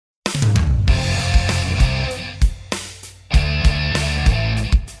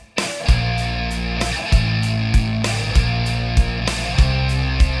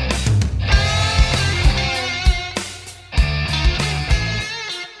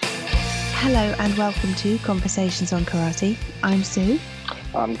Hello and welcome to Conversations on Karate. I'm Sue.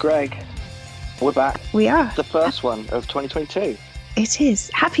 I'm Greg. We're back. We are. The first one of 2022. It is.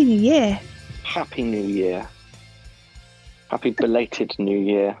 Happy New Year. Happy New Year. Happy belated New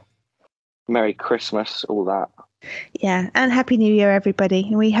Year. Merry Christmas, all that. Yeah, and Happy New Year, everybody.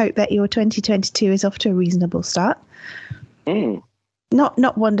 And we hope that your 2022 is off to a reasonable start.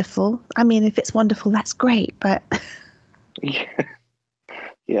 Not wonderful. I mean, if it's wonderful, that's great, but...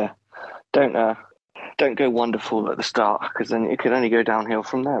 Yeah. Don't go wonderful at the start, because then it could only go downhill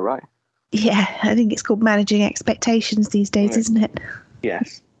from there, right? Yeah, I think it's called managing expectations these days, isn't it?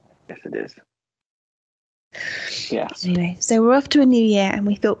 Yes. Yes, it is. Yes. Anyway, so we're off to a new year, and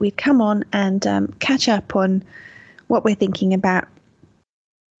we thought we'd come on and catch up on what we're thinking about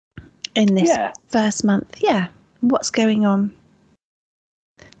in this first month. Yeah, what's going on?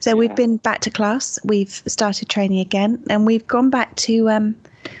 So we've been back to class. We've started training again, and we've gone back to...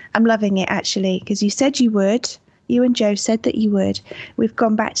 I'm loving it, actually, because you said you would. You and Joe said that you would. We've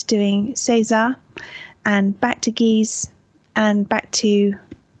gone back to doing César and back to Gis and back to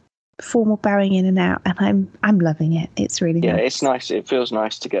formal bowing in and out, and I'm loving it. It's really nice. Yeah, it's nice. It feels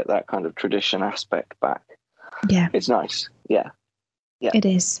nice to get that kind of tradition aspect back. Yeah. It's nice. Yeah. It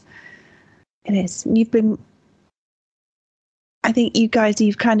is. I think you guys,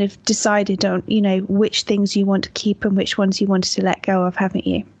 you've kind of decided on, which things you want to keep and which ones you wanted to let go of, haven't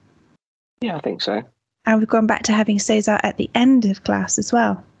you? Yeah, I think so. And we've gone back to having César at the end of class as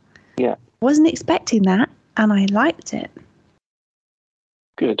well. Yeah. Wasn't expecting that, and I liked it.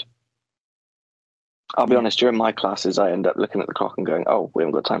 Good. I'll be honest, during my classes, I end up looking at the clock and going, oh, we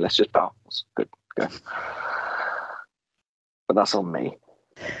haven't got time, let's just bow. Good, go. But that's on me.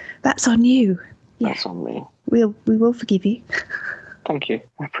 That's on you. Yeah. That's on me. We will forgive you. Thank you.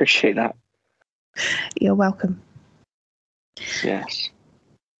 I appreciate that. You're welcome. Yes.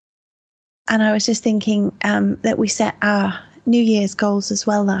 And I was just thinking that we set our New Year's goals as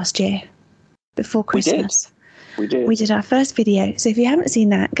well last year, before Christmas. We did. We did our first video. So if you haven't seen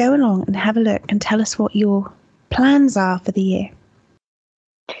that, go along and have a look and tell us what your plans are for the year.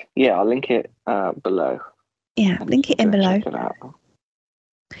 Yeah, I'll link it below. Yeah, link it in below. Check it out.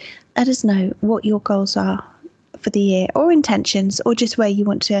 Let us know what your goals are for the year, or intentions, or just where you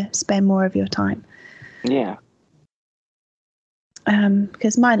want to spend more of your time. Yeah.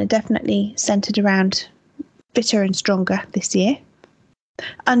 Because mine are definitely centered around fitter and stronger this year.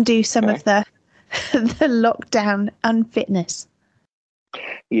 Undo some of the lockdown unfitness.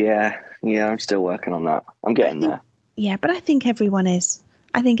 Yeah, I'm still working on that. I'm getting there. Yeah, but I think everyone is.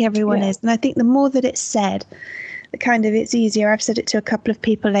 Is. And I think the more that it's said, the kind of it's easier. I've said it to a couple of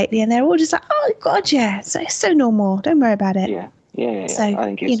people lately, and they're all just like, oh, God, yeah, it's so normal. Don't worry about it. Yeah. So, I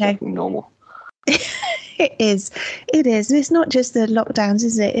think it's definitely normal. It is. And it's not just the lockdowns,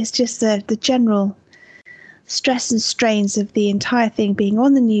 is it? It's just the general stress and strains of the entire thing being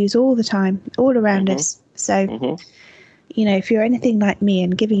on the news all the time, all around us. So, if you're anything like me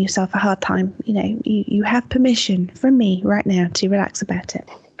and giving yourself a hard time, you have permission from me right now to relax about it.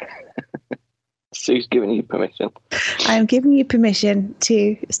 Sue's giving you permission. I am giving you permission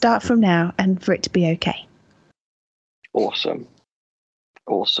to start from now and for it to be okay. Awesome.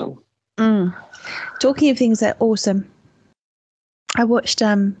 Talking of things that are awesome, I watched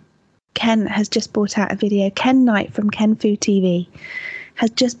Ken has just brought out a video. Ken Knight from Ken Fu TV has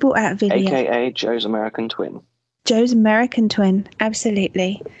just brought out a video. AKA Joe's American Twin. Joe's American Twin,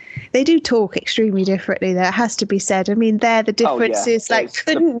 absolutely. They do talk extremely differently, that has to be said. I mean, there the differences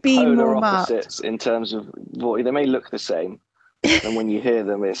couldn't be more marked. Opposites in terms of voice. They may look the same, and when you hear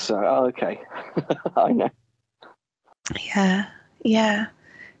them, it's okay. I know. Yeah.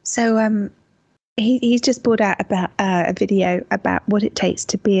 So he's just brought out about a video about what it takes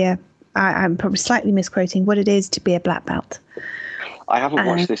to be I'm probably slightly misquoting, what it is to be a black belt. I haven't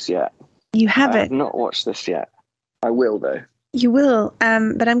watched this yet. You haven't? I have not watched this yet. I will, though. You will,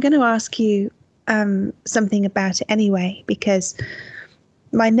 but I'm going to ask you something about it anyway, because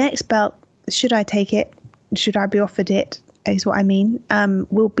my next belt, should I take it, should I be offered it, is what I mean,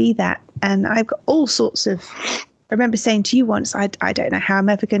 will be that. And I've got all sorts of... I remember saying to you once, I don't know how I'm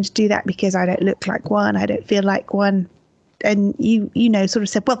ever going to do that because I don't look like one, I don't feel like one. And you sort of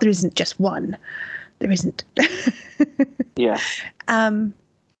said, well, there isn't just one. There isn't. Yeah.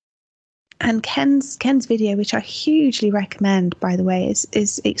 And Ken's video, which I hugely recommend, by the way,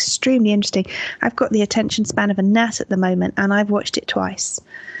 is extremely interesting. I've got the attention span of a gnat at the moment, and I've watched it twice.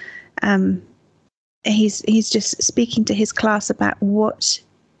 He's just speaking to his class about what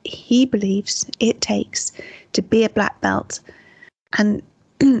he believes it takes to be a black belt, and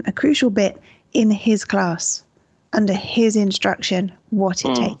a crucial bit in his class under his instruction what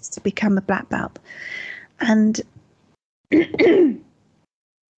it takes to become a black belt. And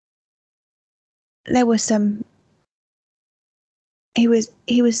there was some, he was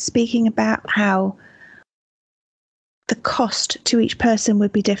speaking about how the cost to each person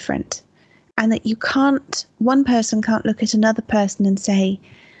would be different, and that one person can't look at another person and say,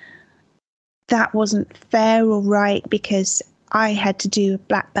 that wasn't fair or right because I had to do a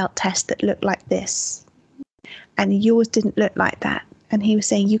black belt test that looked like this and yours didn't look like that. And he was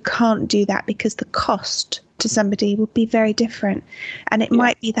saying you can't do that because the cost to somebody would be very different, and it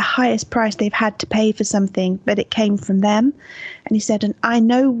might be the highest price they've had to pay for something, but it came from them. And he said, and I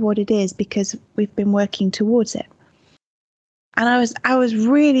know what it is because we've been working towards it. And I was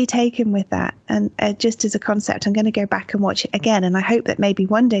really taken with that. And just as a concept, I'm going to go back and watch it again. And I hope that maybe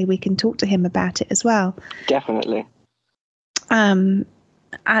one day we can talk to him about it as well. Definitely. And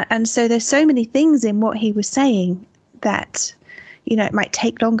so there's so many things in what he was saying that, you know, it might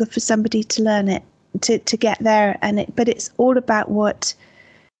take longer for somebody to learn it, to get there. But it's all about what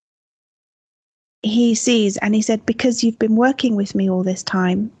he sees. And he said, because you've been working with me all this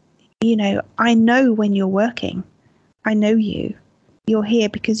time, you know, I know when you're working. I know you. You're here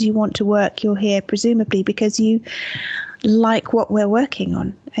because you want to work. You're here presumably because you like what we're working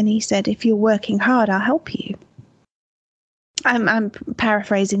on. And he said, if you're working hard, I'll help you. I'm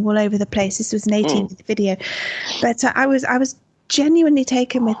paraphrasing all over the place. This was an 18-minute video, but I was genuinely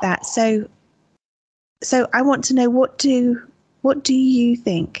taken with that. So I want to know, what do you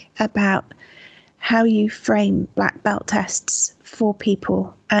think about how you frame black belt tests for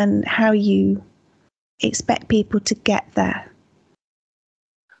people and how you expect people to get there?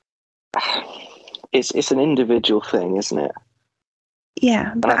 It's an individual thing, isn't it?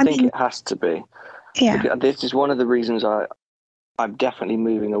 Yeah, but I think it has to be. Yeah, this is one of the reasons I'm definitely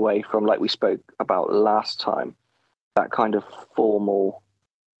moving away from, like we spoke about last time, that kind of formal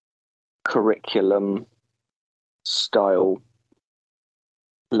curriculum style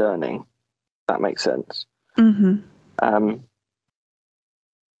learning. That makes sense. Mm-hmm.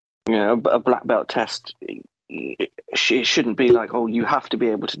 You know, a black belt test, it shouldn't be like, oh, you have to be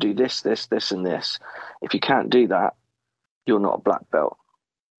able to do this, this, this, and this. If you can't do that, you're not a black belt.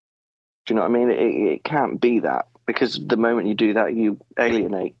 Do you know what I mean? It can't be that, because the moment you do that, you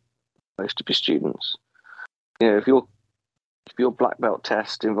alienate most of your students. You know, if your black belt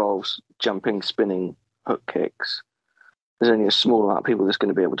test involves jumping, spinning, hook kicks, there's only a small amount of people that's going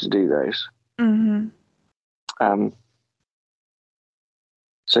to be able to do those. Mm-hmm.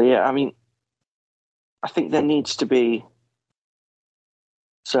 So, yeah, I mean, I think there needs to be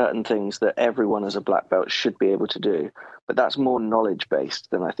certain things that everyone as a black belt should be able to do, but that's more knowledge-based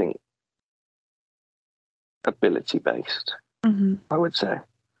than I think ability-based, I would say.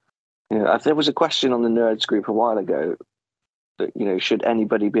 You know, there was a question on the Nerds group a while ago that, you know, should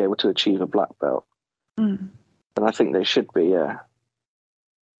anybody be able to achieve a black belt? And I think they should be, yeah.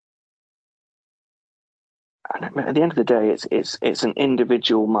 And at the end of the day, it's an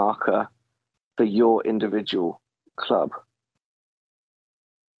individual marker for your individual club.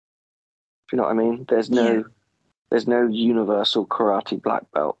 Do you know what I mean? There's no universal karate black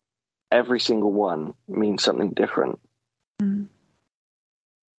belt. Every single one means something different. But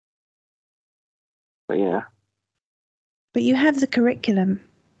yeah. But you have the curriculum.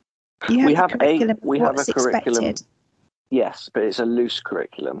 We have a curriculum. Expected. Yes, but it's a loose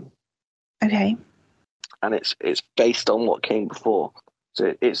curriculum. Okay. And it's based on what came before.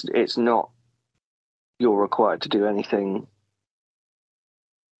 So it's not you're required to do anything.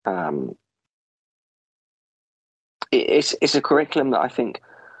 It's a curriculum that I think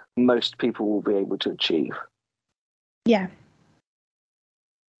most people will be able to achieve. Yeah.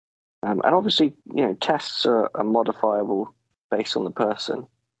 And obviously, you know, tests are modifiable based on the person.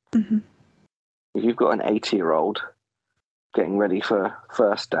 Mm-hmm. If you've got an 80-year-old getting ready for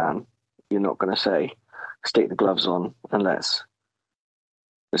first dan, you're not going to say, stick the gloves on and let's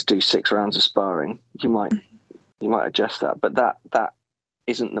do 6 rounds of sparring. You might adjust that, but that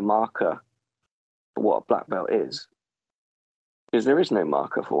isn't the marker for what a black belt is, because there is no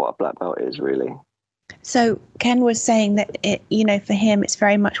marker for what a black belt is, really. So Ken was saying that for him, it's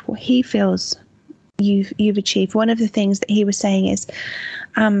very much what he feels you've achieved. One of the things that he was saying is,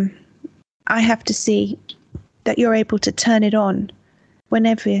 I have to see that you're able to turn it on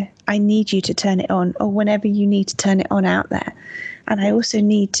whenever I need you to turn it on, or whenever you need to turn it on out there. And I also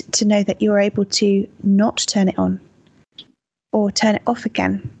need to know that you're able to not turn it on or turn it off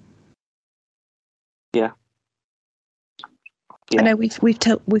again. Yeah. I know we've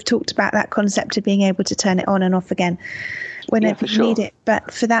talked about that concept of being able to turn it on and off again whenever you need it.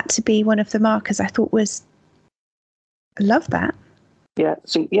 But for that to be one of the markers, I thought was I love that. Yeah,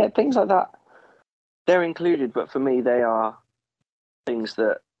 so yeah, things like that, they're included, but for me, they are things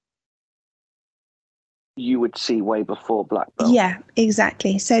that you would see way before black belt. Yeah,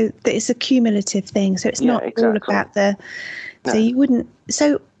 exactly. So it's a cumulative thing. So it's not all about the. So you wouldn't.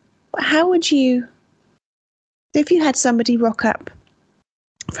 So how would you? If you had somebody rock up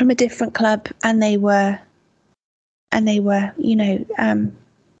from a different club and they were,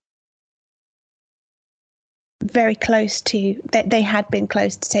 very close to that, they had been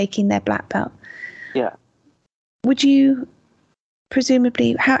close to taking their black belt. Yeah. Would you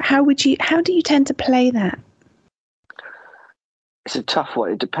presumably how do you tend to play that? It's a tough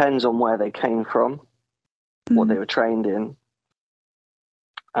one. It depends on where they came from, what they were trained in.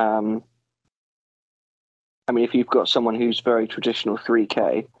 I mean, if you've got someone who's very traditional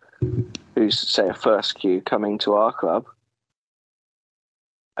 3K, who's say a first Q coming to our club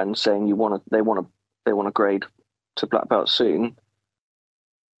and saying they want to grade to black belt soon,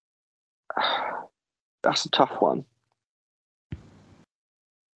 that's a tough one.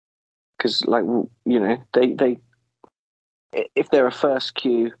 Because, like, you know, they if they're a first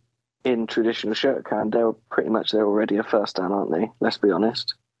Q in traditional Shotokan, they're already a first dan, aren't they? Let's be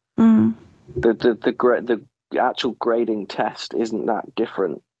honest. The actual grading test isn't that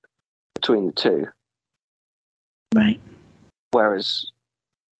different between the two, right? Whereas,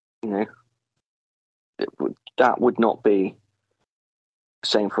 you know, that would not be the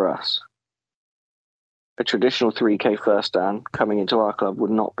same for us. A traditional 3K first dan coming into our club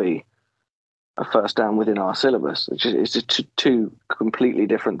would not be a first dan within our syllabus. It's just two completely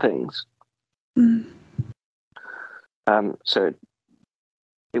different things. So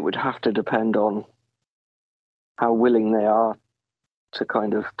it would have to depend on how willing they are to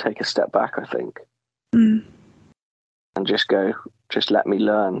kind of take a step back, I think, and just let me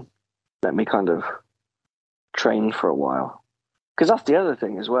learn, let me kind of train for a while. Because that's the other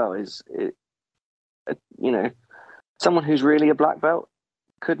thing as well, is you know, someone who's really a black belt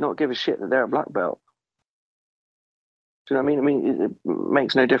could not give a shit that they're a black belt. Do you know what I mean? I mean, it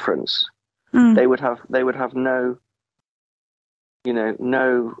makes no difference. They would have no, you know,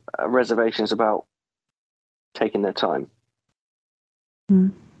 no reservations about taking their time.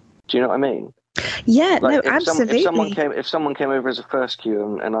 Do you know what I mean? Yeah, like, no, absolutely. If someone came over as a first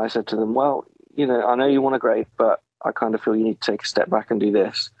Q and I said to them, well, you know, I know you want to grade, but I kind of feel you need to take a step back and do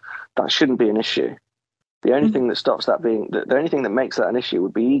this, that shouldn't be an issue. The only thing that stops that being, the only thing that makes that an issue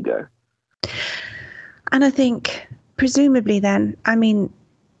would be ego. And I think, presumably then, I mean,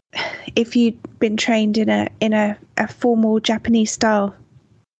 if you'd been trained in a formal Japanese style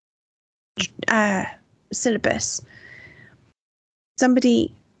syllabus,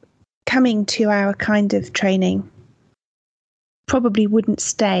 somebody coming to our kind of training probably wouldn't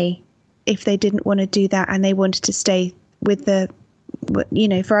stay if they didn't want to do that and they wanted to stay with the, you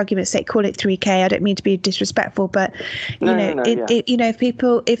know, for argument's sake, call it 3K. I don't mean to be disrespectful, but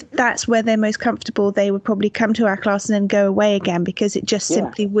if that's where they're most comfortable, they would probably come to our class and then go away again, because it just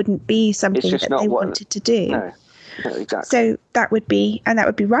simply wouldn't be something that they wanted to do. No, exactly. So that would be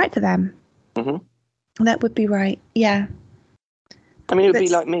right for them. That would be right. Yeah. I mean, it would be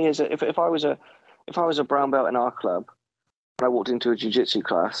like me if I was a brown belt in our club and I walked into a jiu-jitsu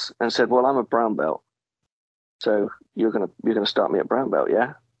class and said, well, I'm a brown belt, so you're gonna start me at brown belt,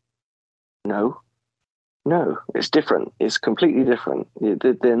 yeah? No, it's different. It's completely different.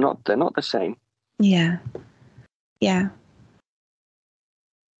 They're not the same. Yeah.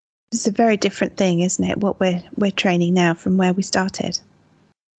 It's a very different thing, isn't it? What we're training now from where we started.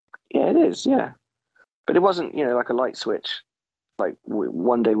 Yeah, it is. Yeah, but it wasn't, you know, like a light switch. Like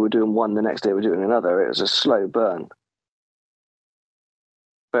one day we're doing one, the next day we're doing another. It was a slow burn,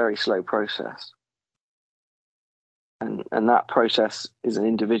 very slow process. And that process is an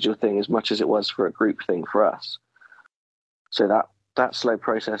individual thing as much as it was for a group thing for us. So that slow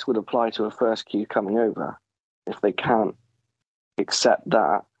process would apply to a first Q coming over. If they can't accept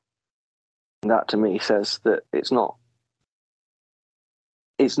that, that to me says that it's not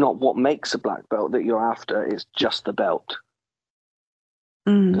what makes a black belt that you're after, it's just the belt.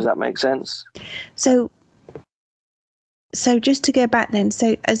 Does that make sense? So just to go back then,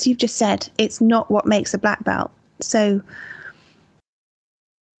 so as you've just said, it's not what makes a black belt. So,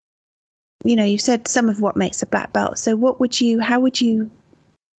 you know, you've said some of what makes a black belt. So how would you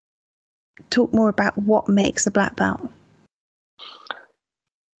talk more about what makes a black belt?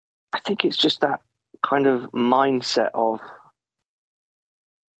 I think it's just that kind of mindset of,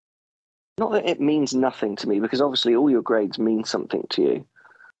 not that it means nothing to me, because obviously all your grades mean something to you,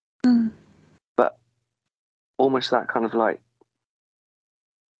 but almost that kind of like,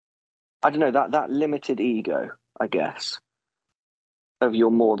 I don't know, that limited ego I guess, of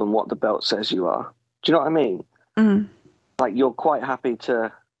you're more than what the belt says you are. Do you know what I mean? Mm. Like, you're quite happy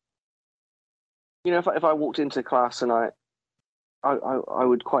to, if I walked into class and I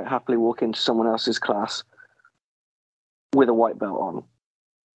would quite happily walk into someone else's class with a white belt on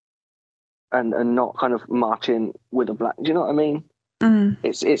and not kind of march in with a black. Do you know what I mean? Mm.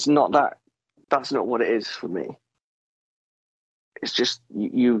 It's not that. That's not what it is for me. It's just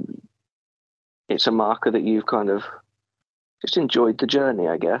you. It's a marker that you've kind of just enjoyed the journey,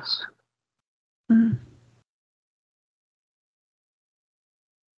 I guess. Mm.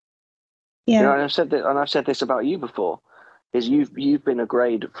 Yeah. You know, and I've said this about you before, is you've been a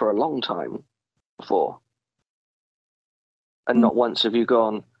grade for a long time before, and not once have you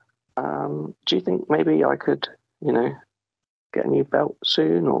gone, do you think maybe I could, get a new belt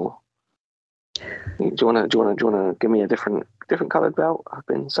soon, or do you want to give me a different coloured belt? I've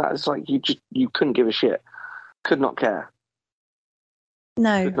been sat. It's like you couldn't give a shit, could not care.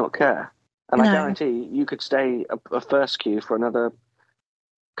 No, could not care, and No. I guarantee you could stay a first kyu for another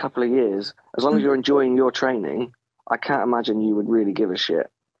couple of years as long as you're enjoying your training. I can't imagine you would really give a shit.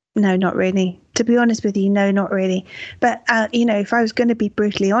 No, not really. To be honest with you, no, not really. But, if I was going to be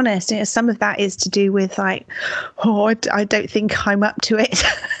brutally honest, some of that is to do with I don't think I'm up to it.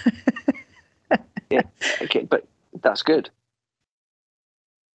 Yeah, okay, but that's good.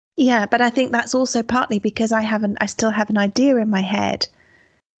 Yeah, but I think that's also partly because I still have an idea in my head,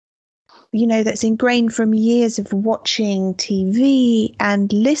 that's ingrained from years of watching TV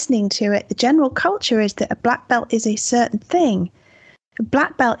and listening to it. The general culture is that a black belt is a certain thing. A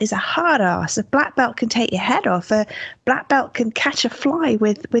black belt is a hard ass. A black belt can take your head off. A black belt can catch a fly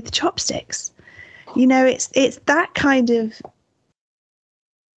with chopsticks. It's that kind of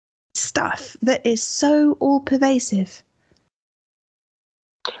stuff that is so all pervasive.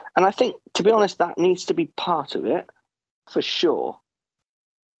 And I think, to be honest, that needs to be part of it, for sure.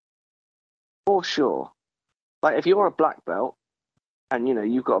 For sure. Like, if you're a black belt and,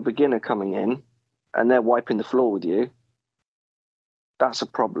 you've got a beginner coming in and they're wiping the floor with you, that's a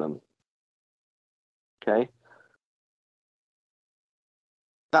problem. Okay?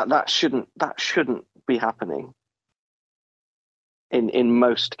 That shouldn't be happening in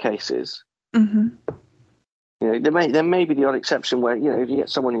most cases. Mm-hmm. There may be the odd exception where, if you get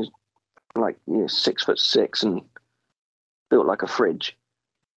someone who's like 6'6" and built like a fridge,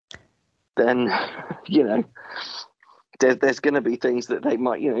 then there's going to be things that they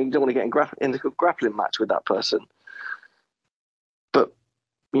might, you don't want to get in a grappling match with that person. But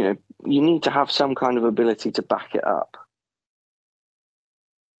you need to have some kind of ability to back it up.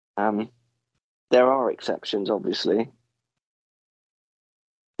 There are exceptions, obviously.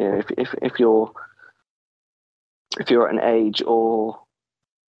 If you're at an age or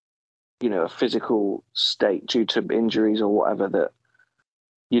a physical state due to injuries or whatever that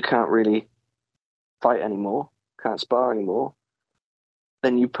you can't really fight anymore, can't spar anymore,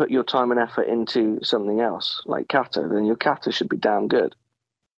 then you put your time and effort into something else, like kata. Then your kata should be damn good.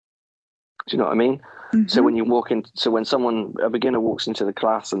 Do you know what I mean? Mm-hmm. So when when a beginner walks into the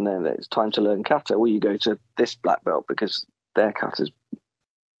class and then it's time to learn kata, well, you go to this black belt because their kata's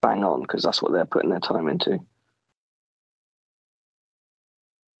bang on, because that's what they're putting their time into.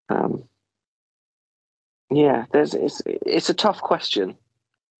 Yeah, it's a tough question.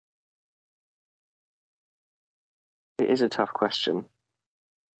 It is a tough question.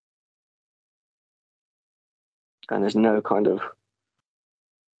 And there's no kind of,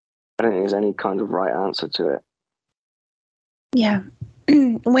 I don't think there's any kind of right answer to it. Yeah.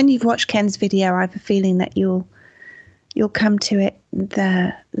 When you've watched Ken's video, I have a feeling that you'll come to it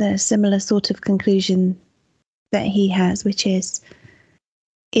the similar sort of conclusion that he has, which is,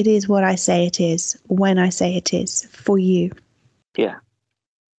 it is what I say it is when I say it is for you. Yeah.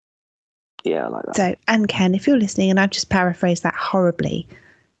 Yeah, I like that. So, and Ken, if you're listening, and I've just paraphrased that horribly,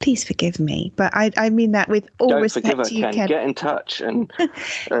 please forgive me. But I mean that with all respect to you, Ken. Get in touch and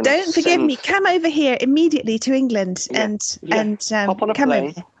don't forgive me. Come over here immediately to England and hop on a come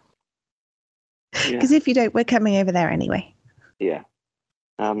plane. over. Because if you don't, we're coming over there anyway. Yeah.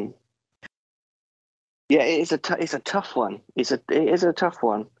 Yeah, it's a tough one. It is a tough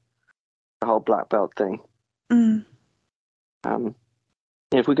one. The whole black belt thing. Mm.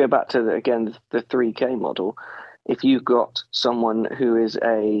 If we go back to the 3K model, if you've got someone who is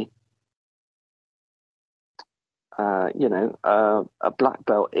a black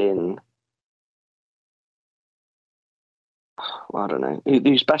belt in, I don't know,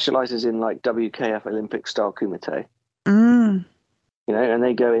 who specializes in like WKF Olympic style kumite, and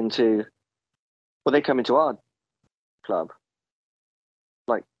they come into our club,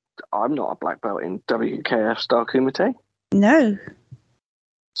 like, I'm not a black belt in WKF style kumite. No.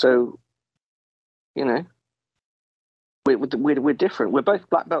 So, you know, we're different. We're both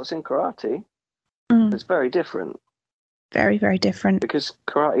black belts in karate. It's very different. Very, very different. Because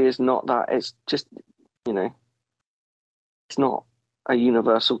karate is not that. It's just, you know, it's not a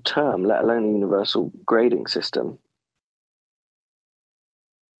universal term, let alone a universal grading system.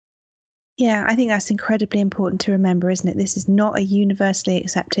 Yeah, I think that's incredibly important to remember, isn't it? This is not a universally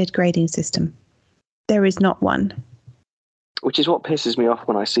accepted grading system. There is not one. Which is what pisses me off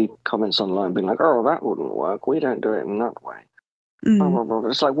when I see comments online being like, oh, that wouldn't work. We don't do it in that way.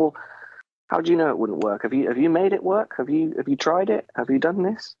 It's like, well, how do you know it wouldn't work? Have you made it work? Have you tried it? Have you done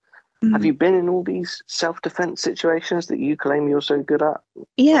this? Have you been in all these self-defense situations that you claim you're so good at?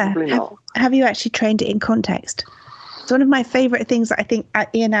 Yeah. Probably not. Have you actually trained it in context? It's one of my favourite things that I think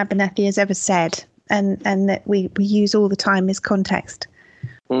Ian Abernethy has ever said, and that we use all the time, is context.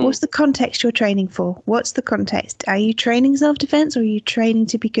 What's the context you're training for? What's the context? Are you training self-defense, or are you training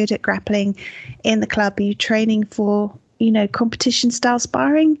to be good at grappling in the club? Are you training for, competition style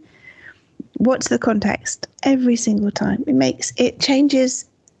sparring? What's the context? Every single time. It changes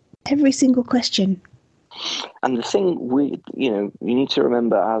every single question. And the thing you need to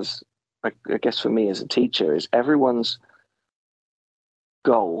remember, as I guess for me as a teacher, is everyone's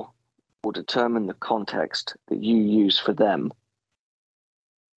goal will determine the context that you use for them.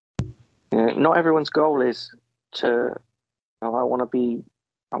 Not everyone's goal is to, I want to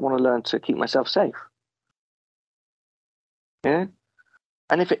learn to keep myself safe. Yeah.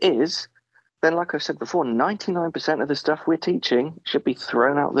 And if it is, then like I said before, 99% of the stuff we're teaching should be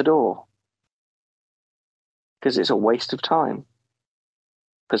thrown out the door. Because it's a waste of time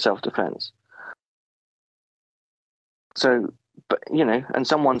for self-defense. So, but and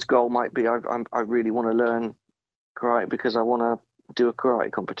someone's goal might be, I really want to learn karate because I want to do a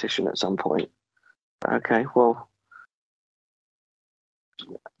karate competition at some point. Okay, well,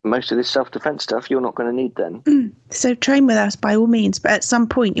 most of this self-defense stuff you're not going to need then. So train with us by all means, but at some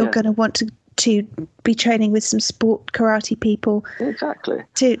point you're going to want to be training with some sport karate people. Exactly.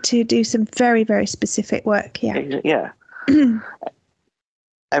 To do some very, very specific work. Yeah. Yeah.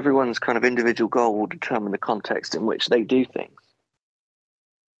 Everyone's kind of individual goal will determine the context in which they do things.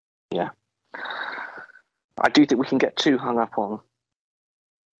 Yeah. I do think we can get too hung up on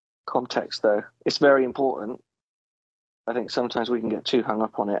context, though. It's very important. I think sometimes we can get too hung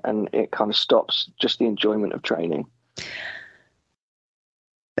up on it, and it kind of stops just the enjoyment of training.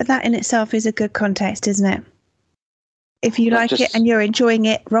 But that in itself is a good context, isn't it? If you like it and you're enjoying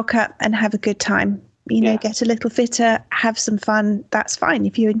it, rock up and have a good time. Get a little fitter, have some fun. That's fine.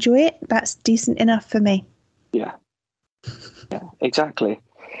 If you enjoy it, that's decent enough for me. Yeah, exactly.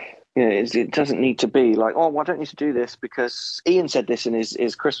 It doesn't need to be like, oh, I don't need to do this because Ian said this in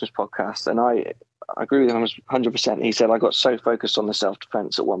his Christmas podcast, and I agree with him 100%. He said, I got so focused on the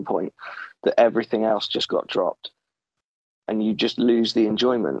self-defense at one point that everything else just got dropped, and you just lose the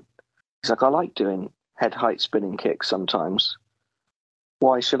enjoyment. He's like, I like doing head height spinning kicks sometimes.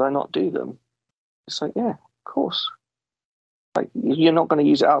 Why should I not do them? It's like, yeah, of course. Like, you're not going to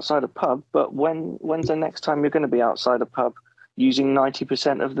use it outside a pub, but when's the next time you're going to be outside a pub using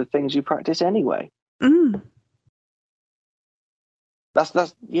 90% of the things you practice anyway? That's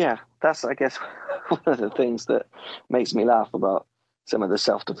I guess one of the things that makes me laugh about some of the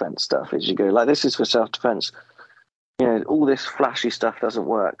self-defense stuff is you go like, this is for self-defense. All this flashy stuff doesn't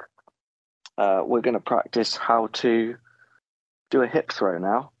work. We're going to practice how to do a hip throw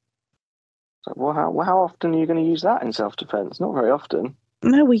now. It's like, well, how often are you going to use that in self-defense? Not very often.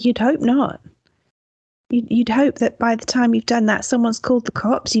 No, well, you'd hope not. You'd hope that by the time you've done that, someone's called the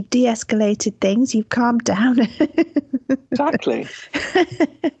cops, you've de-escalated things, you've calmed down. Exactly.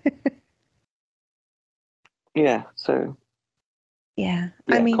 Yeah, so... Yeah.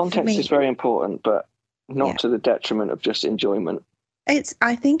 Context is very important, but not to the detriment of just enjoyment.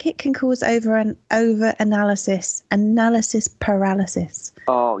 I think it can cause over analysis paralysis.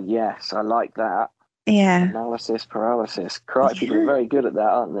 Oh yes, I like that. Yeah. Analysis paralysis. Karate people are very good at that,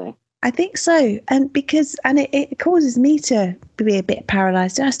 aren't they? I think so, and it causes me to be a bit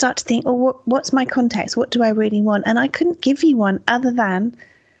paralyzed. And I start to think, oh, what's my context? What do I really want? And I couldn't give you one other than,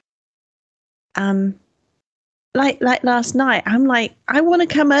 like last night. I'm like, I want to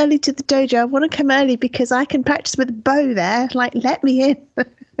come early to the dojo. I want to come early because I can practice with a bow there. Like, let me in.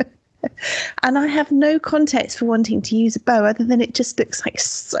 And I have no context for wanting to use a bow other than it just looks like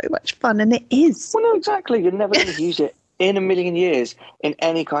so much fun, and it is. Well, no, exactly. You're never going to use it in a million years in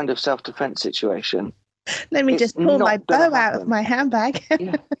any kind of self-defense situation. Let me just pull my bow out of my handbag.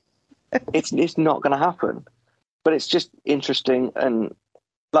 Yeah. It's not going to happen. But it's just interesting, and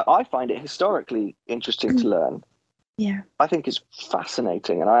Like, I find it historically interesting to learn. Yeah. I think it's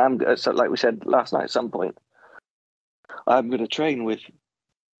fascinating. And I am, so like we said last night at some point, I'm going to train with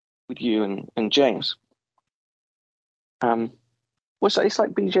you and James. Well, so it's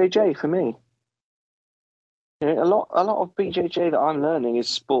like BJJ for me. You know, a lot of BJJ that I'm learning is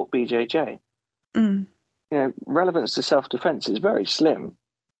sport BJJ. Mm. You know, relevance to self-defense is very slim,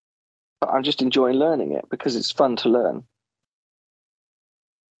 but I'm just enjoying learning it because it's fun to learn.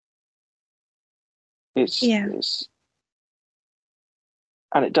 It's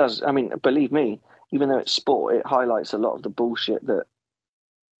and it does. I mean, believe me, even though it's sport, it highlights a lot of the bullshit that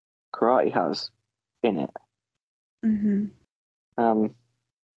karate has in it. Mm-hmm.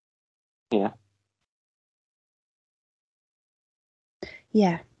 Yeah.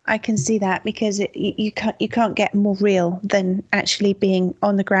 Yeah, I can see that, because you can't get more real than actually being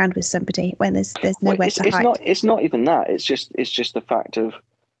on the ground with somebody when there's nowhere to hide. It's not even that. It's just the fact of,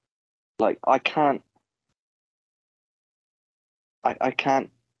 like, I can't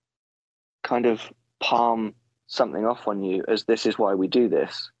kind of palm something off on you as this is why we do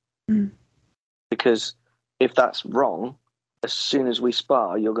this. Because if that's wrong, as soon as we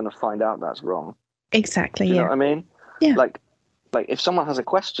spar, you're going to find out that's wrong. Exactly. Do you know what I mean? Yeah. Like if someone has a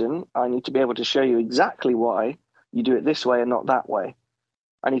question, I need to be able to show you exactly why you do it this way and not that way.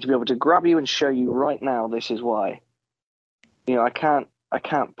 I need to be able to grab you and show you right now this is why. You know, I can't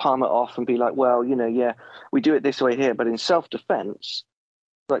palm it off and be like, well, you know, yeah, we do it this way here, but in self-defense,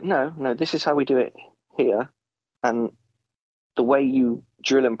 like, no, this is how we do it here, and the way you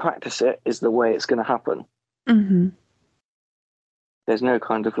drill and practice it is the way it's going to happen. Mm-hmm. There's no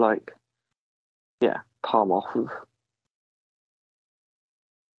kind of like, palm off of,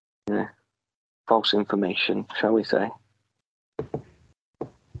 you know, false information, shall we say?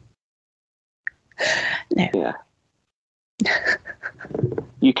 No. Yeah.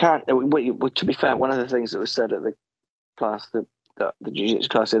 You can't. To be fair, one of the things that was said at the class, the jiu-jitsu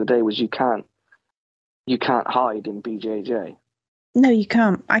class the other day, was you can't hide in BJJ. No, you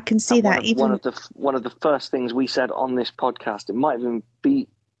can't. I can see that. One of the first things we said on this podcast, it might even be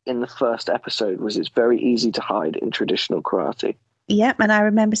in the first episode, was it's very easy to hide in traditional karate. Yep, and I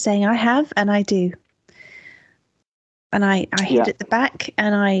remember saying I have and I do. And I hid at the back,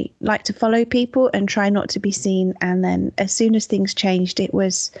 and I like to follow people and try not to be seen. And then as soon as things changed, it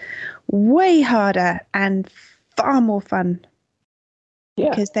was way harder and far more fun. Yeah.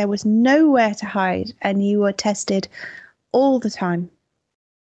 Because there was nowhere to hide and you were tested all the time.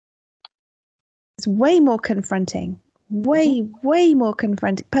 It's way more confronting. Way more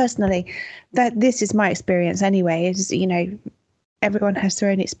confronting. Personally, this is my experience anyway, is, you know, everyone has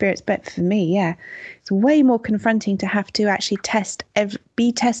their own experience, but for me, it's way more confronting to have to actually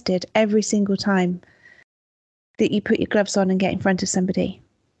be tested every single time that you put your gloves on and get in front of somebody.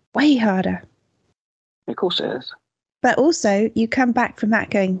 Way harder. Of course it is. But also, you come back from that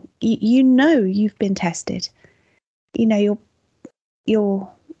going, you know you've been tested. You know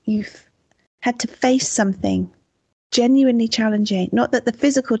you've had to face something genuinely challenging. Not that the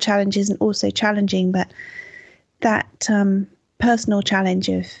physical challenge isn't also challenging, but that personal challenge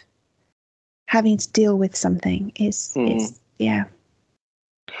of having to deal with something is yeah.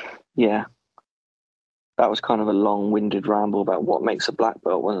 That was kind of a long-winded ramble about what makes a black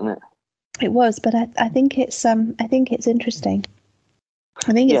belt, wasn't it? It was, but I think it's interesting.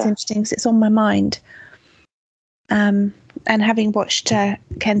 I think it's interesting because it's on my mind. And having watched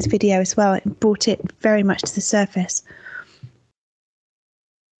Ken's video as well, it brought it very much to the surface.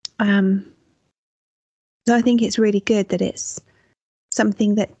 So I think it's really good that it's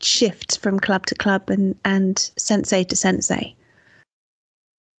something that shifts from club to club and sensei to sensei.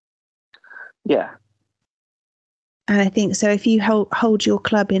 Yeah. And I think so if you hold your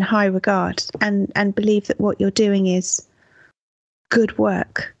club in high regard and believe that what you're doing is good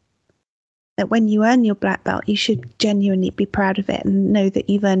work, that when you earn your black belt, you should genuinely be proud of it and know that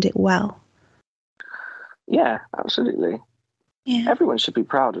you've earned it well. Yeah, absolutely. Yeah. Everyone should be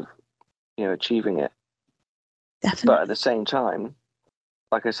proud of, you know, achieving it. Definitely. But at the same time,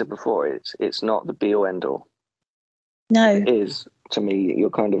 like I said before, it's not the be all end all. No. It is, to me, you're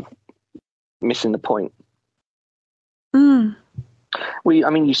kind of missing the point. Well, I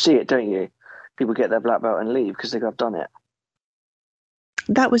mean, you see it, don't you? People get their black belt and leave because they've done it.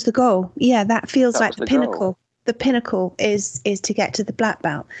 That was the goal. Yeah, that feels like the pinnacle. Goal. The pinnacle is to get to the black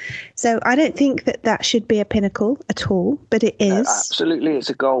belt. So I don't think that should be a pinnacle at all, but it is. No, absolutely, it's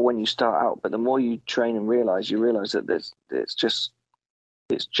a goal when you start out. But the more you train and you realize that it's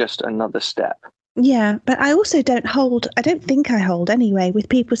just another step. Yeah, but I also don't think I hold anyway with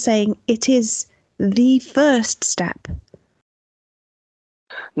people saying it is the first step.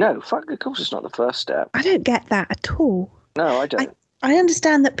 No, fuck, of course it's not the first step. I don't get that at all. No, I don't. I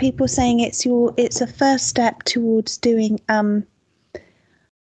understand that people saying it's a first step towards doing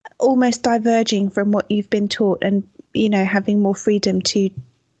almost diverging from what you've been taught, and having more freedom to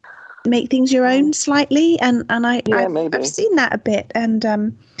make things your own slightly, and I've seen that a bit, and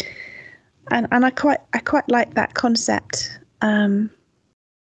I quite like that concept.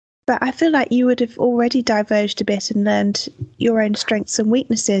 But I feel like you would have already diverged a bit and learned your own strengths and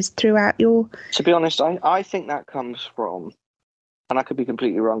weaknesses throughout your... To be honest, I think that comes from, and I could be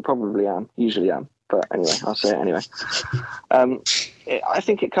completely wrong, probably am, usually am, but anyway, I'll say it anyway. I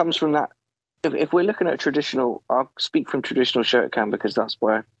think it comes from that, if we're looking at traditional, I'll speak from traditional Shotokan because that's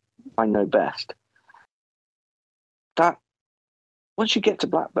where I know best. That, once you get to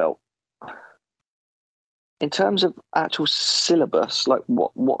black belt, in terms of actual syllabus, like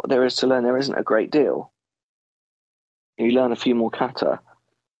what there is to learn, there isn't a great deal. You learn a few more kata.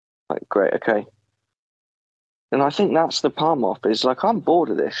 Like, great, okay. And I think that's the palm off, is like, I'm bored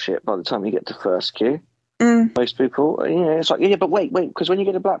of this shit by the time you get to first kyu. Most people, it's like, yeah, but wait, because when you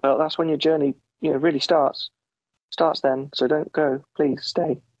get to black belt, that's when your journey, really starts. Starts then, so don't go. Please,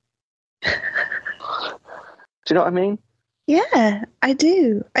 stay. Do you know what I mean? Yeah, I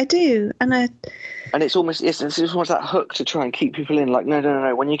do. And it's almost that hook to try and keep people in. Like,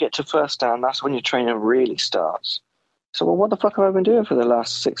 no. When you get to first dan, that's when your training really starts. So, well, what the fuck have I been doing for the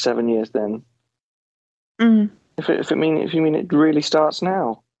last 6-7 years then? If you mean it really starts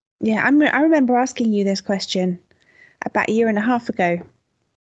now. Yeah, I remember asking you this question about a year and a half ago.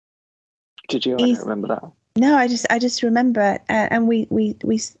 Did you? I don't remember that. No, I just remember, and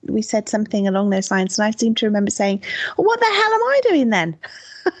we said something along those lines, and I seem to remember saying, well, "What the hell am I doing then?"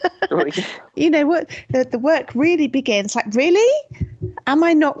 What the work really begins. Like, really? Am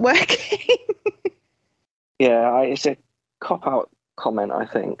I not working? Yeah, it's a cop-out comment, I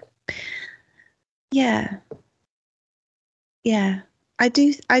think. Yeah. I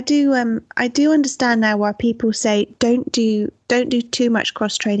do understand now why people say don't do too much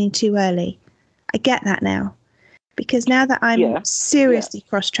cross training too early. I get that now, because now that I'm seriously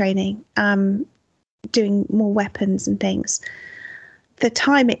cross training, doing more weapons and things, the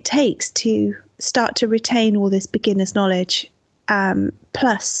time it takes to start to retain all this beginner's knowledge,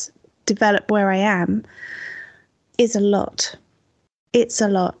 plus develop where I am, is a lot. It's a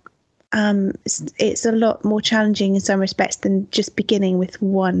lot. It's a lot more challenging in some respects than just beginning with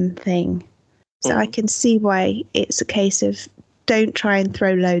one thing. So I can see why it's a case of don't try and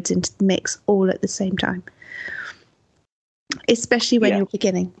throw loads into the mix all at the same time, especially when you're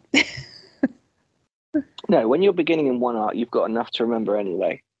beginning. No, when you're beginning in one art, you've got enough to remember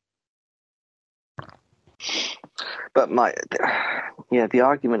anyway. But the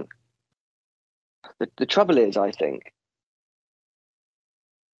argument, the trouble is, I think,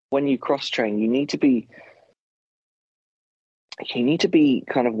 when you cross train, you need to be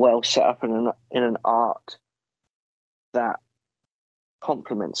kind of well set up in an art that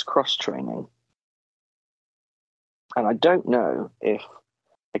complements cross training. And I don't know if,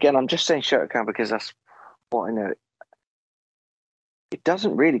 again, I'm just saying Shotokan because that's what I know. It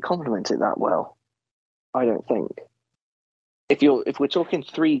doesn't really complement it that well, I don't think. If we're talking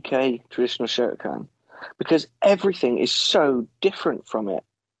 3K traditional Shotokan, because everything is so different from it.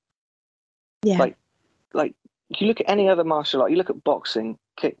 Yeah. Like you look at any other martial art, you look at boxing,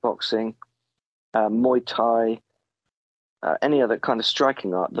 kickboxing, Muay Thai, any other kind of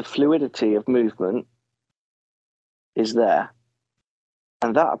striking art, the fluidity of movement is there.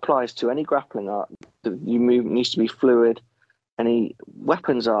 And that applies to any grappling art. You move needs to be fluid. Any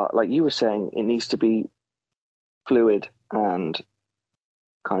weapons art, like you were saying, it needs to be fluid and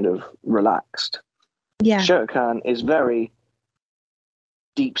kind of relaxed. Yeah. Shotokan is very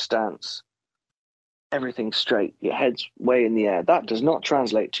deep stance, everything straight, your head's way in the air. That does not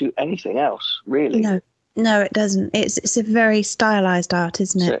translate to anything else, really. No, it doesn't. It's a very stylized art,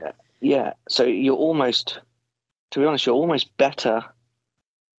 isn't it? So, yeah. So you're almost, to be honest, you're almost better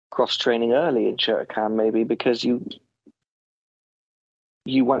cross-training early in Shotokan, maybe, because you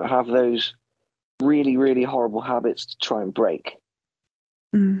won't have those really, really horrible habits to try and break.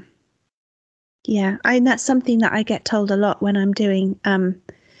 Yeah, and that's something that I get told a lot when I'm doing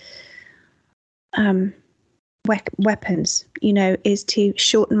weapons, is to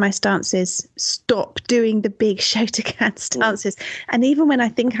shorten my stances, stop doing the big Shotokan stances. And even when I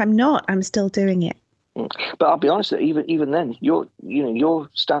think I'm not, I'm still doing it. But I'll be honest, even then, your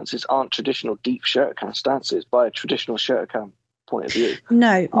stances aren't traditional deep Shotokan stances by a traditional Shotokan point of view.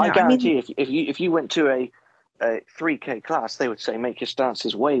 No, I guarantee if you went to a 3K class, they would say make your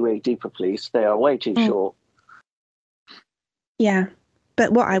stances way, way deeper, please. They are way too short. Yeah.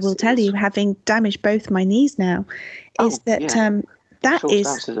 But what I will tell you, having damaged both my knees now, is that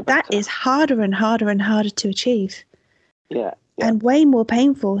that is harder and harder and harder to achieve. Yeah. And way more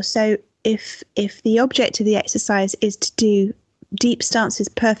painful. So if the object of the exercise is to do deep stances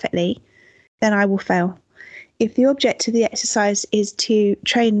perfectly, then I will fail. If the object of the exercise is to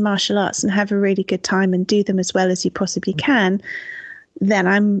train martial arts and have a really good time and do them as well as you possibly can, then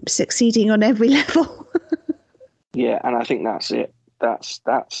I'm succeeding on every level. Yeah, and I think that's it.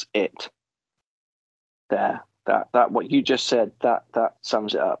 That's it. There. That what you just said, that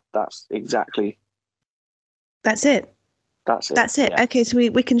sums it up. That's exactly. That's it. That's it. Yeah. Okay, so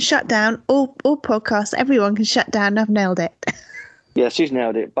we can shut down all podcasts. Everyone can shut down. I've nailed it. Yeah, she's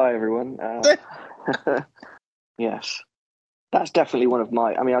nailed it. Bye, everyone. Yes. That's definitely one of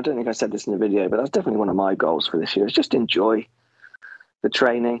my... I mean, I don't think I said this in the video, but that's definitely one of my goals for this year, is just enjoy the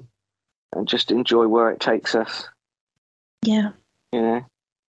training and just enjoy where it takes us. Yeah. You know?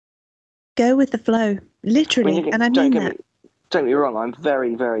 Go with the flow, literally. And I mean that. Don't get me wrong, I'm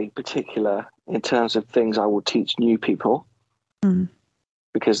very, very particular in terms of things I will teach new people.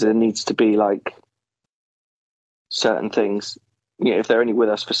 Because there needs to be like certain things, you know, if they're only with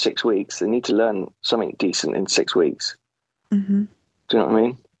us for 6 weeks, they need to learn something decent in 6 weeks. Mm-hmm. Do you know what I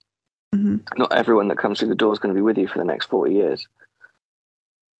mean? Mm-hmm. Not everyone that comes through the door is going to be with you for the next 40 years.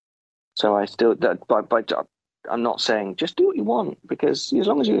 So I still, I'm not saying just do what you want, because as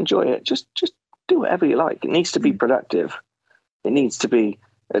long as you enjoy it, just do whatever you like. It needs to be productive. It needs to be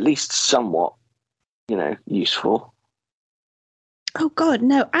at least somewhat, you know, useful. Oh God,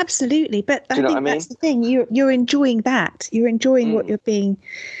 no, absolutely. But I think that's the thing. You're enjoying that. You're enjoying what you're being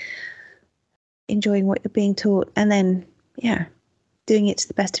taught, and then doing it to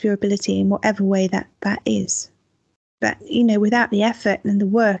the best of your ability in whatever way that is. But you know, without the effort and the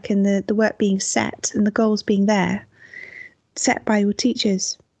work and the work being set and the goals being there, set by your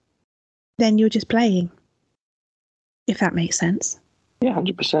teachers, then you're just playing. If that makes sense. Yeah,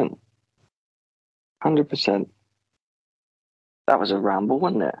 100%. 100%. That was a ramble,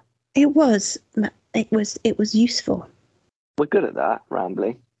 wasn't it? It was. It was useful. We're good at that,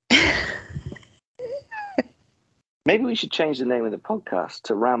 rambling. Maybe we should change the name of the podcast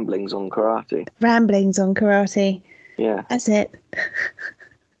to Ramblings on Karate. Ramblings on Karate. Yeah. That's it.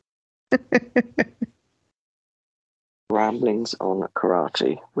 Ramblings on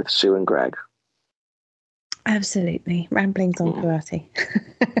Karate with Sue and Greg. Absolutely. Ramblings on Karate.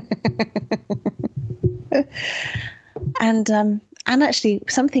 And actually,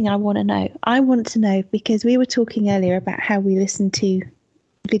 something I want to know, because we were talking earlier about how we listen to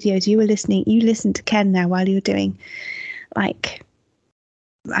videos. You listen to Ken now while you're doing, like,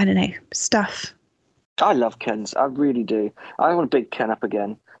 I don't know, stuff. I love Ken's. I really do. I want to big Ken up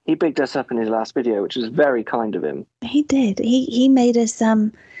again. He bigged us up in his last video, which was very kind of him. He did. He made us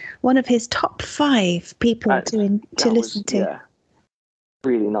one of his top 5 people to listen to. Yeah,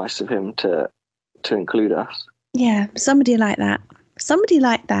 really nice of him to include us. Yeah, somebody like that.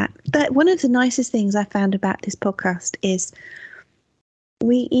 But one of the nicest things I found about this podcast is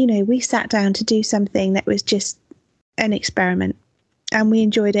we sat down to do something that was just an experiment, and we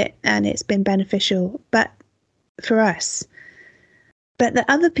enjoyed it, and it's been beneficial, but for us. But the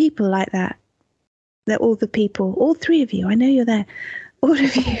other people like that all 3 of you, I know you're there, all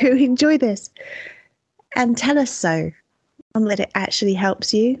of you who enjoy this and tell us so, and that it actually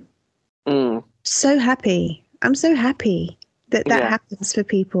helps you. So happy. I'm so happy that happens for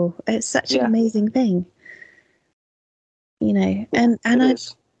people. It's such an amazing thing, you know. And I,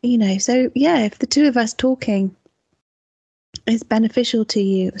 you know, so if the 2 of us talking is beneficial to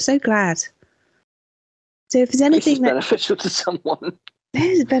you, I'm so glad. So if there's anything that's beneficial to someone, it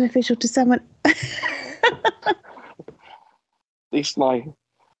is beneficial to someone. At least my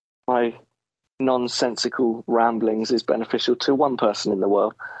nonsensical ramblings is beneficial to one person in the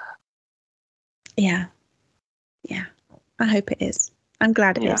world. Yeah. I hope it is. I'm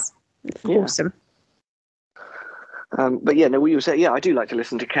glad it is. It's awesome. But what you were saying, I do like to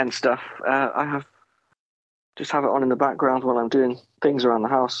listen to Ken's stuff. I have it on in the background while I'm doing things around the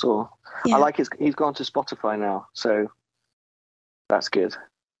house, or I like he's gone to Spotify now, so that's good.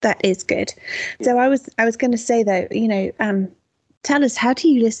 That is good. Yeah. So I was going to say though, you know, tell us, how do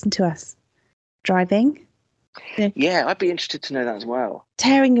you listen to us? Driving? Yeah, I'd be interested to know that as well.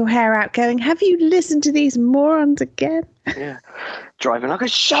 Tearing your hair out, going, have you listened to these morons again? Yeah. Driving, I go,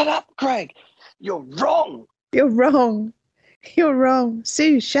 shut up, Craig. You're wrong. You're wrong. You're wrong.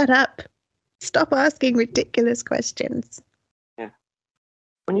 Sue, shut up. Stop asking ridiculous questions. Yeah.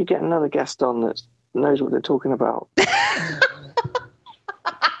 When you get another guest on that knows what they're talking about.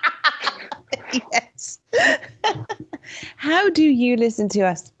 Yes. How do you listen to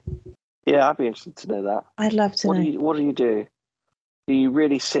us? Yeah, I'd be interested to know that. I'd love to know. What do you do? Do you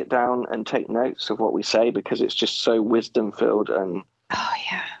really sit down and take notes of what we say because it's just so wisdom filled and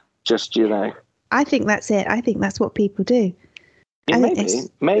just I think that's it. I think that's what people do. Yeah,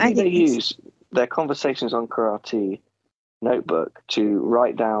 maybe they use their conversations on Karate notebook to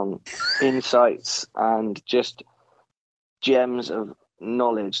write down insights and just gems of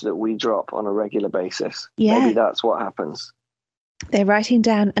knowledge that we drop on a regular basis. Maybe that's what happens. They're writing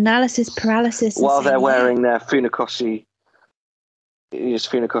down analysis paralysis while they're wearing their Funakoshi's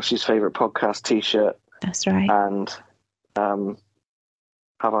favorite podcast t-shirt. That's right. And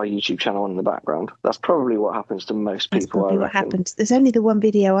have our YouTube channel on in the background. That's probably what happens to most people. That's probably what happens. There's only the one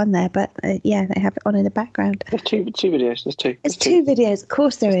video on there, but they have it on in the background. There's two videos. There's two. There's two videos. Of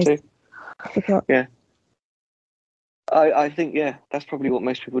course there is. Two. I forgot. Yeah. I think, that's probably what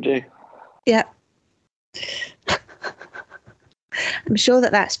most people do. Yeah. I'm sure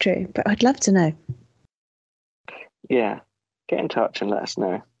that's true, but I'd love to know. Yeah. Get in touch and let us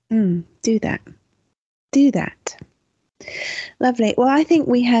know. Do that. Lovely. Well, I think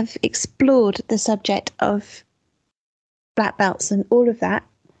we have explored the subject of black belts and all of that.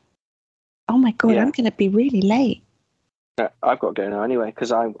 Oh my God, I'm going to be really late. I've got to go now anyway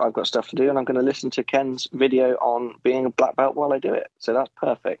because I've got stuff to do and I'm going to listen to Ken's video on being a black belt while I do it. So that's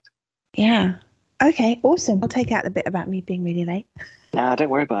perfect. Yeah. Okay, awesome. I'll take out the bit about me being really late. Nah, don't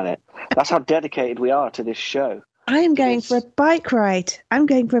worry about it. That's how dedicated we are to this show. I am going for a bike ride.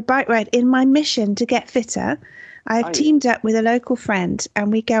 In my mission to get fitter. I've teamed up with a local friend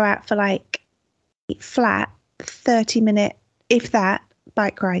and we go out for like flat 30-minute, if that,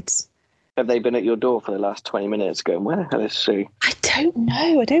 bike rides. Have they been at your door for the last 20 minutes going, where the hell is Sue? I don't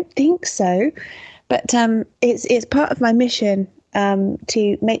know. I don't think so. But it's part of my mission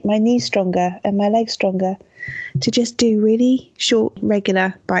to make my knees stronger and my legs stronger to just do really short,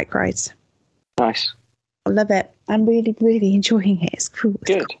 regular bike rides. Nice. I love it. I'm really, really enjoying it. It's cool.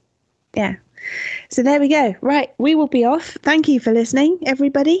 Good. Cool. Yeah. So there we go. Right. We will be off. Thank you for listening,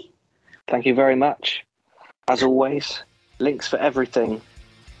 everybody. Thank you very much. As always, links for everything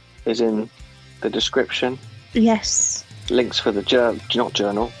is in the description. Yes. Links for the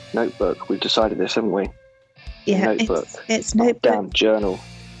notebook. We've decided this, haven't we? Yeah. Notebook. It's notebook. Damn journal.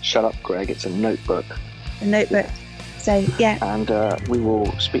 Shut up, Greg. It's a notebook. A notebook. So, yeah. And we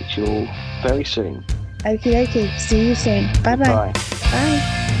will speak to you all very soon. Okie dokie. See you soon. Bye-bye. Bye.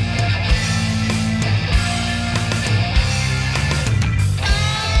 Bye.